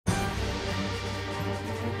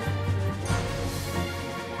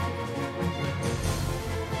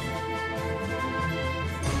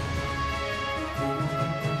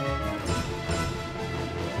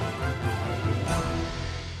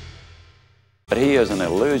He is an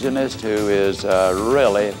illusionist who is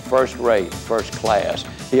really first-rate, first class.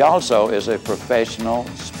 He also is a professional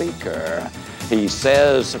speaker. He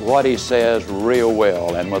says what he says real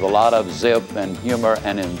well and with a lot of zip and humor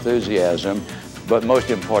and enthusiasm, but most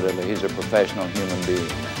importantly, he's a professional human being.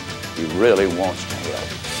 He really wants to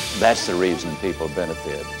help. That's the reason people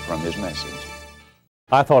benefit from his message.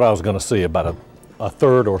 I thought I was going to see about a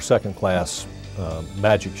third or second class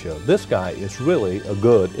magic show. This guy is really a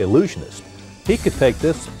good illusionist. He could take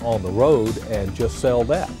this on the road and just sell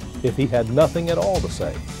that if he had nothing at all to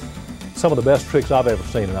say. Some of the best tricks I've ever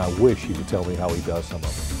seen, and I wish he would tell me how he does some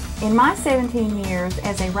of them. In my 17 years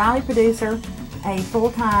as a Riley producer, a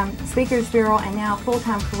full-time speakers bureau, and now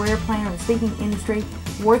full-time career planner in the speaking industry,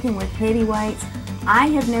 working with heavyweights, I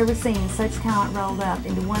have never seen such talent rolled up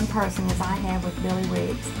into one person as I have with Billy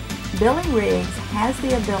Riggs. Billy Riggs has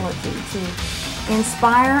the ability to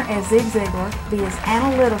inspire as Zig Ziglar, be as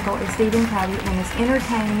analytical as Stephen Covey, and as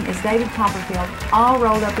entertaining as David Copperfield, all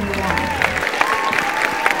rolled up into one.